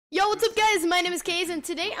what's up guys? My name is KayZ and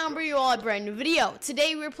today I'm bringing you all a brand new video.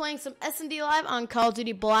 Today we're playing some SND live on Call of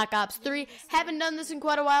Duty Black Ops 3. Haven't done this in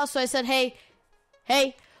quite a while, so I said, hey,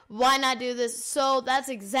 why not do this? So that's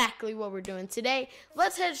exactly what we're doing today.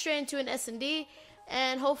 Let's head straight into an SND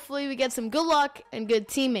and hopefully we get some good luck and good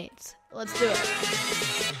teammates. Let's do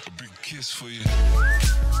it. A big kiss for you.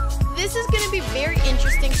 This is going to be very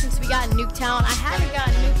interesting since we got Nuketown. I haven't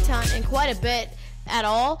gotten Nuketown in quite a bit at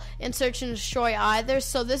all in Search and Destroy either,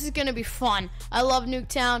 so this is going to be fun. I love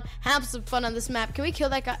Nuketown. Have some fun on this map. Can we kill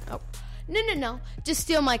that guy? Oh. No. Just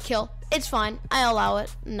steal my kill. It's fine. I allow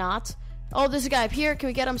it. Not. Oh, there's a guy up here. Can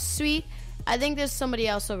we get him? Sweet. I think there's somebody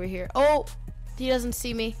else over here. Oh, he doesn't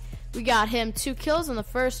see me. We got him 2 kills in the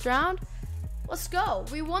first round. Let's go.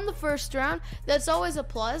 We won the first round. That's always a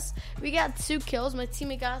plus. We got 2 kills. My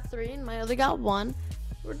teammate got 3 and my other got 1.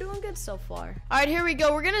 We're doing good so far. All right, here we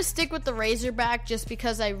go. We're going to stick with the Razorback just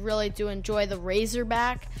because I really do enjoy the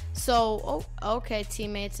Razorback. So, oh, okay,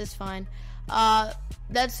 teammates, it's fine.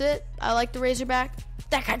 That's it. I like the Razorback.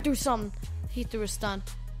 That guy threw something. He threw a stun.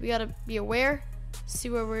 We got to be aware.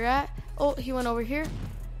 See where we're at. Oh, he went over here.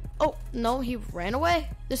 Oh, no, he ran away.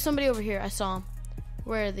 There's somebody over here. I saw him.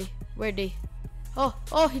 Where are they? Where'd he?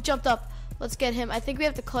 Oh, he jumped up. Let's get him. I think we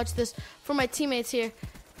have to clutch this for my teammates here.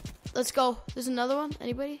 Let's go. There's another one.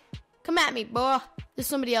 Anybody? Come at me, boy. There's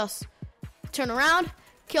somebody else. Turn around.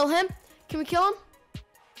 Kill him. Can we kill him?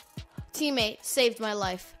 Teammate saved my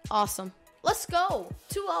life. Awesome. Let's go.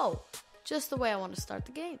 2-0. Just the way I want to start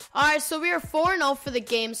the game. All right, so we are 4-0 for the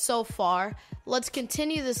game so far. Let's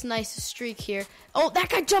continue this nice streak here. Oh, that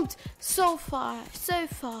guy jumped so far. So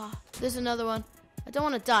far. There's another one. I don't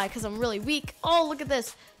want to die because I'm really weak. Oh, look at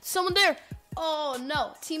this. Someone there. Oh,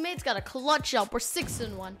 no. Teammates got a clutch up. We're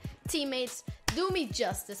 6-1. Teammates, do me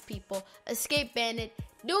justice, people. Escape Bandit,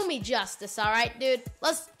 do me justice, all right, dude?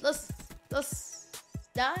 Let's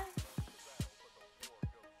die.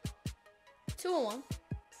 2-1.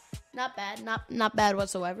 Not bad. Not bad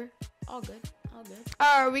whatsoever. All good.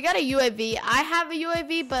 All right, we got a UAV. I have a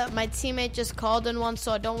UAV, but my teammate just called in one,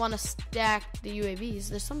 so I don't want to stack the UAVs.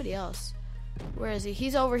 There's somebody else. Where is he?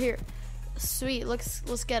 He's over here. Sweet.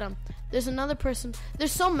 Let's get him. There's another person.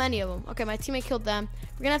 There's so many of them. Okay, my teammate killed them.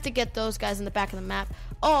 We're gonna have to get those guys in the back of the map.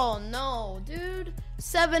 Oh no, dude.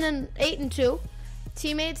 8-2.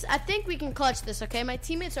 Teammates, I think we can clutch this. Okay, my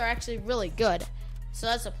teammates are actually really good, so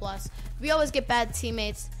that's a plus. We always get bad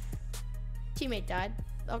teammates. Teammate died.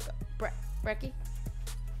 Okay, Brecky.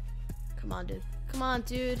 Come on,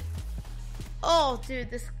 dude. Oh,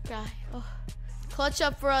 dude, this guy. Oh. Clutch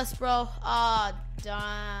up for us, bro. Ah,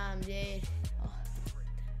 damn, dude. Oh.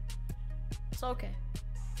 It's okay.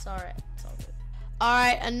 It's alright. It's all good.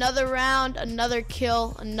 Alright, another round, another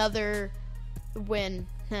kill, another win.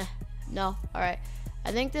 No. Alright.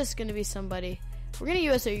 I think this is going to be somebody. We're going to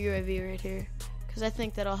use our UAV right here because I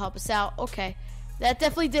think that'll help us out. Okay. That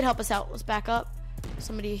definitely did help us out. Let's back up.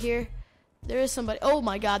 Somebody here. There is somebody. Oh,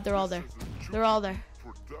 my God. They're all there. They're all there.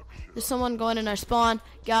 There's someone going in our spawn.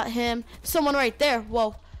 Got him. Someone right there.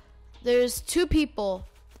 Whoa. There's 2 people,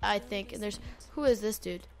 I think. And who is this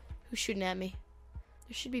dude who's shooting at me?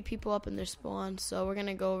 There should be people up in their spawn. So we're going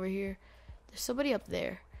to go over here. There's somebody up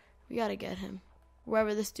there. We got to get him.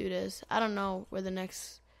 Wherever this dude is. I don't know where the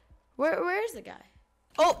next. Where is the guy?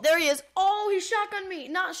 Oh, there he is. Oh, he shotgunned me.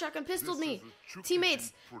 Not shotgun, pistoled me.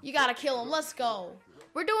 Teammates, you got to kill him. Let's go.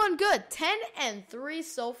 We're doing good. 10-3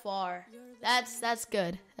 so far. That's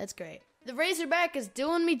good. That's great. The Razorback is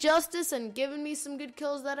doing me justice and giving me some good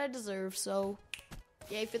kills that I deserve. So,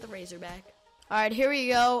 yay for the Razorback. All right, here we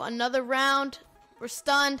go. Another round. We're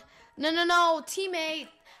stunned. No. Teammate.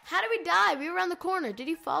 How did we die? We were around the corner. Did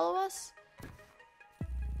he follow us?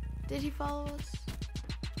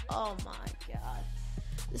 Oh, my God.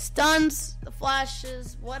 The stuns, the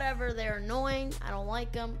flashes, whatever. They're annoying. I don't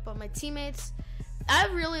like them. But my teammates... I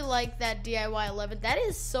really like that DIY 11. That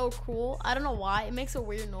is so cool. I don't know why. It makes a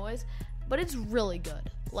weird noise, but it's really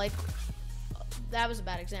good. Like, that was a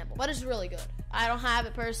bad example, but it's really good. I don't have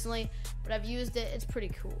it personally, but I've used it. It's pretty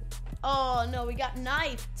cool. Oh, no, we got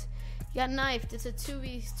knifed. It's a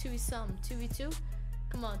 2v2.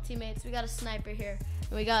 Come on, teammates. We got a sniper here.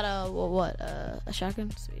 And we got a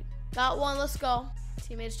shotgun? Sweet. Got one. Let's go.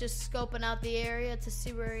 Teammates just scoping out the area to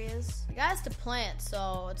see where he is. The guy has to plant,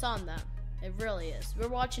 so it's on them. It really is. We're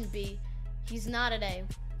watching B. He's not at A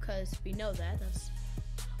because we know that.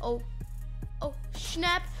 Oh,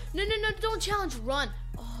 snap. No, don't challenge. Run.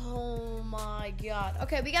 Oh, my God.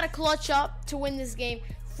 Okay, we got to clutch up to win this game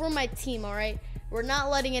for my team, all right? We're not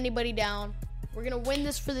letting anybody down. We're going to win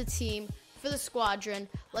this for the team, for the squadron.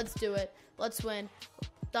 Let's do it. Let's win.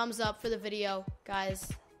 Thumbs up for the video.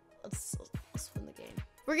 Guys, let's win the game.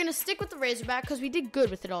 We're going to stick with the Razorback because we did good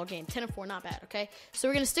with it all game. 10-4, not bad, okay? So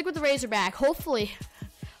we're going to stick with the Razorback. Hopefully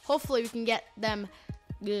we can get them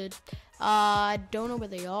good. I don't know where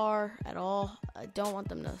they are at all. I don't want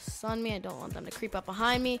them to stun me. I don't want them to creep up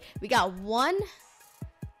behind me. We got one.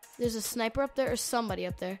 There's a sniper up there or somebody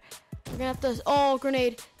up there. We're going to have to... Oh,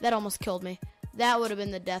 grenade. That almost killed me. That would have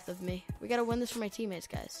been the death of me. We got to win this for my teammates,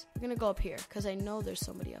 guys. We're going to go up here because I know there's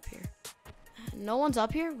somebody up here. No one's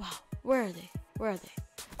up here? Wow. Where are they? Where are they?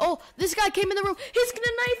 Oh, this guy came in the room. He's going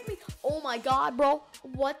to knife me. Oh, my God, bro.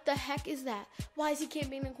 What the heck is that? Why is he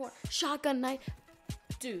camping in the corner? Shotgun knife.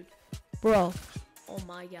 Dude. Bro. Oh,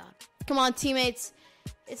 my God. Come on, teammates.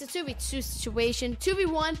 It's a 2v2 situation.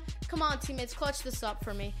 2v1. Come on, teammates. Clutch this up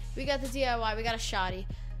for me. We got the DIY. We got a shotty.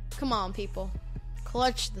 Come on, people.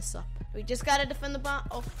 Clutch this up. We just got to defend the bomb.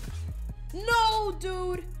 Oh. No,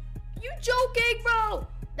 dude. You joking, bro?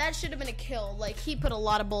 That should have been a kill. Like, he put a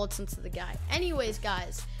lot of bullets into the guy. Anyways,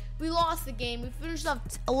 guys, we lost the game. We finished off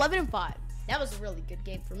 11-5. That was a really good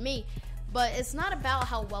game for me. But it's not about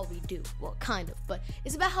how well we do. Well, kind of. But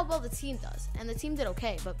it's about how well the team does. And the team did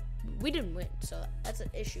okay, but we didn't win. So that's an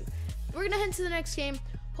issue. We're going to head to the next game.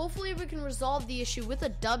 Hopefully we can resolve the issue with a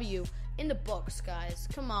W in the books, guys.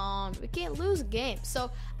 Come on. We can't lose a game. So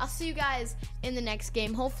I'll see you guys in the next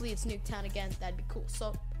game. Hopefully it's Nuketown again. That'd be cool.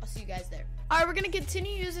 So I'll see you guys there. All right, we're going to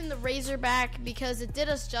continue using the Razorback because it did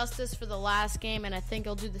us justice for the last game, and I think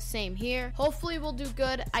it'll do the same here. Hopefully we'll do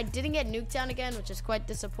good. I didn't get Nuketown again, which is quite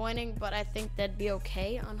disappointing, but I think that'd be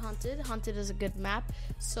okay on Hunted. Hunted is a good map,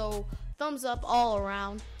 so thumbs up all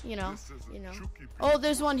around, you know. Oh,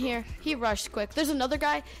 there's one here. He rushed quick. There's another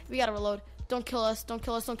guy. We got to reload. Don't kill us. Don't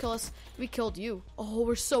kill us. Don't kill us. We killed you. Oh,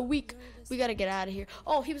 we're so weak. We got to get out of here.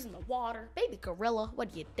 Oh, he was in the water. Baby gorilla,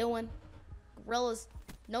 what are you doing? Gorillas,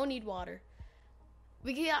 no need water.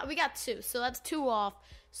 We got two, so that's 2 off.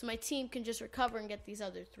 So my team can just recover and get these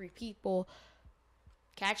other 3 people.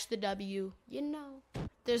 Catch the W, you know.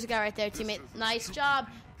 There's a guy right there, teammate. Nice job.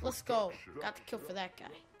 Let's go. Got the kill for that guy.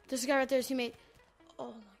 There's a guy right there, teammate. Oh,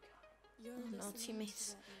 my God. Oh, no,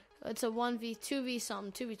 teammates. It's a 1v, 2v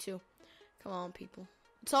something, 2v2. Come on, people.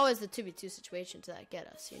 It's always the 2v2 situations that get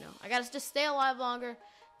us, you know. I got to just stay alive longer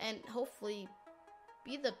and hopefully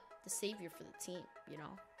be the savior for the team, you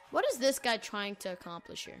know. What is this guy trying to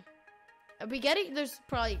accomplish here? Are we getting... There's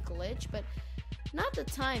probably a glitch, but not the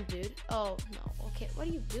time, dude. Oh, no. Okay, what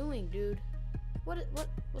are you doing, dude? What's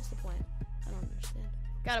the plan? I don't understand.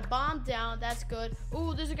 Got a bomb down. That's good.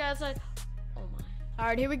 Ooh, there's a guy outside. Oh, my. All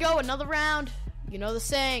right, here we go. Another round. You know the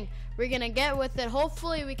saying. We're going to get with it.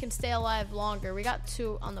 Hopefully, we can stay alive longer. We got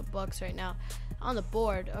 2 on the books right now. On the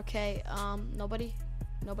board. Okay,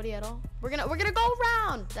 Nobody at all. We're gonna go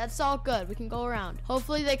around. That's all good. We can go around.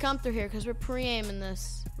 Hopefully they come through here because we're pre-aiming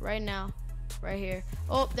this right now. Right here.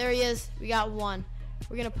 Oh, there he is. We got 1.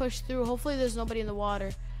 We're gonna push through. Hopefully there's nobody in the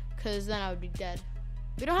water because then I would be dead.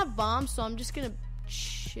 We don't have bombs, so I'm just gonna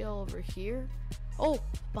chill over here. Oh,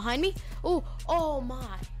 behind me. Oh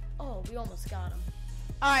my. Oh, we almost got him.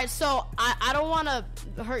 Alright, so I don't want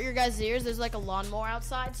to hurt your guys' ears. There's like a lawnmower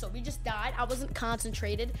outside, so we just died. I wasn't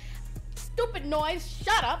concentrated. Stupid noise.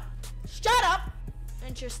 Shut up. Shut up.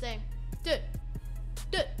 Interesting. Dude.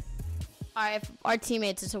 Alright, our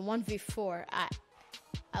teammates, it's a 1v4.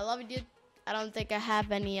 I love you, dude. I don't think I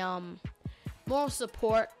have any moral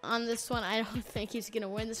support on this one. I don't think he's going to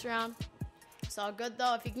win this round. It's all good,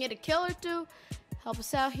 though. If you can get a kill or 2, help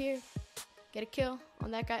us out here. Get a kill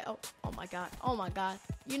on that guy. Oh my God. Oh, my God.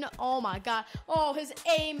 You know, oh, my God. Oh, his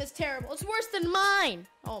aim is terrible. It's worse than mine.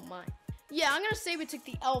 Oh, my. Yeah, I'm going to say we took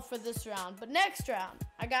the L for this round. But next round,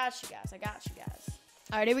 I got you guys.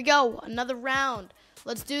 All right, here we go. Another round.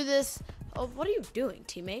 Let's do this. Oh, what are you doing,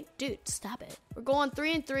 teammate? Dude, stop it. We're going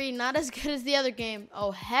 3-3. Not as good as the other game.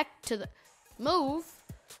 Oh, heck to the... Move?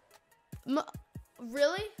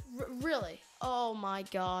 Really? Really? Oh, my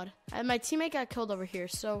God. My teammate got killed over here,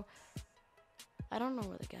 so... I don't know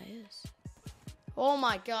where the guy is. Oh,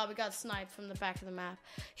 my God. We got sniped from the back of the map.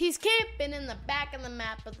 He's camping in the back of the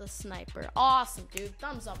map with the sniper. Awesome, dude.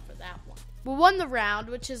 Thumbs up for that one. We won the round,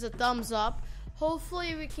 which is a thumbs up.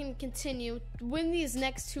 Hopefully, we can continue, win these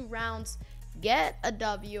next 2 rounds, get a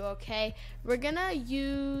W, okay? We're going to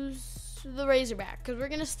use the Razorback because we're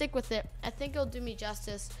going to stick with it. I think it'll do me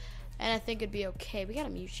justice, and I think it'd be okay. We got to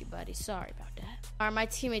mute you, buddy. Sorry about that. All right, my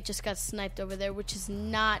teammate just got sniped over there, which is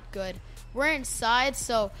not good. We're inside,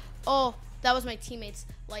 so, oh, that was my teammate's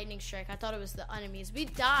lightning strike. I thought it was the enemies. We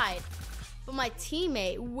died, but my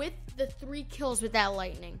teammate with the 3 kills with that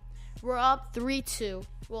lightning. We're up 3-2.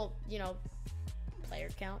 Well, you know, player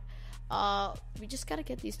count. We just got to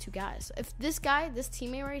get these 2 guys. If this guy, this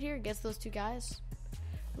teammate right here gets those 2 guys,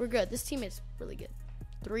 we're good. This teammate's really good.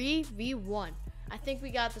 3v1. I think we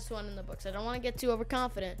got this one in the books. I don't want to get too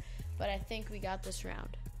overconfident, but I think we got this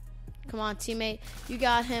round. Come on, teammate. You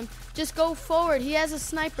got him. Just go forward. He has a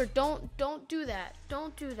sniper. Don't do that.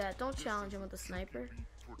 Don't do that. Don't challenge him with a sniper.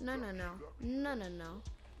 No.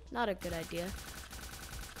 Not a good idea.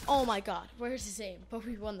 Oh my god. Where's his aim? But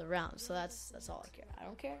we won the round, so that's all I care. I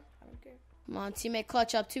don't care. Come on, teammate,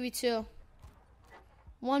 clutch up. 2v2.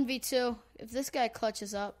 1v2. If this guy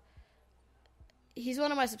clutches up, he's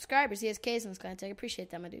one of my subscribers. He has KayZ in his contact. I appreciate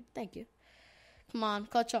that, my dude. Thank you. Come on,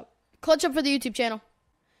 clutch up. Clutch up for the YouTube channel.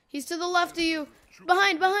 He's to the left of you.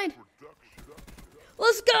 Behind.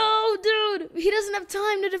 Let's go, dude. He doesn't have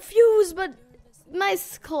time to defuse, but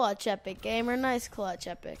nice clutch, Epic Gamer. Nice clutch,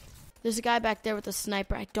 Epic. There's a guy back there with a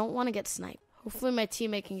sniper. I don't want to get sniped. Hopefully my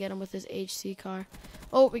teammate can get him with his HC car.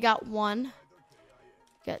 Oh, we got one.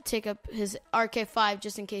 Got to take up his RK5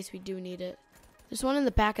 just in case we do need it. There's one in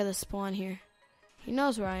the back of the spawn here. He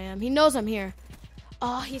knows where I am. He knows I'm here.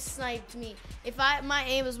 Oh, he sniped me. If my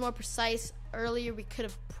aim was more precise earlier, we could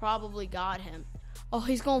have probably got him. Oh,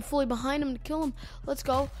 he's going fully behind him to kill him. Let's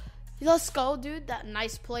go. Let's go, dude. That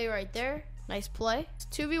nice play right there. Nice play. It's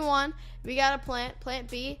 2v1. We got a plant.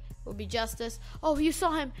 Plant B will be justice. Oh, you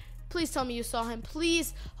saw him. Please tell me you saw him.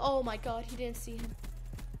 Please. Oh, my God. He didn't see him.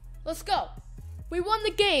 Let's go. We won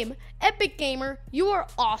the game. Epic Gamer, you are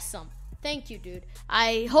awesome. Thank you, dude.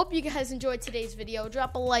 I hope you guys enjoyed today's video.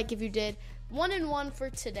 Drop a like if you did. 1-1 for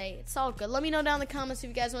today. It's all good. Let me know down in the comments if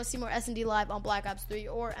you guys want to see more SND live on Black Ops 3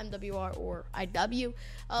 or MWR or IW.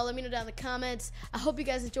 Let me know down in the comments. I hope you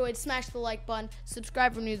guys enjoyed. Smash the like button.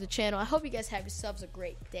 Subscribe if you're new to the channel. I hope you guys have yourselves a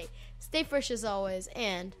great day. Stay fresh as always,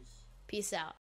 and peace out.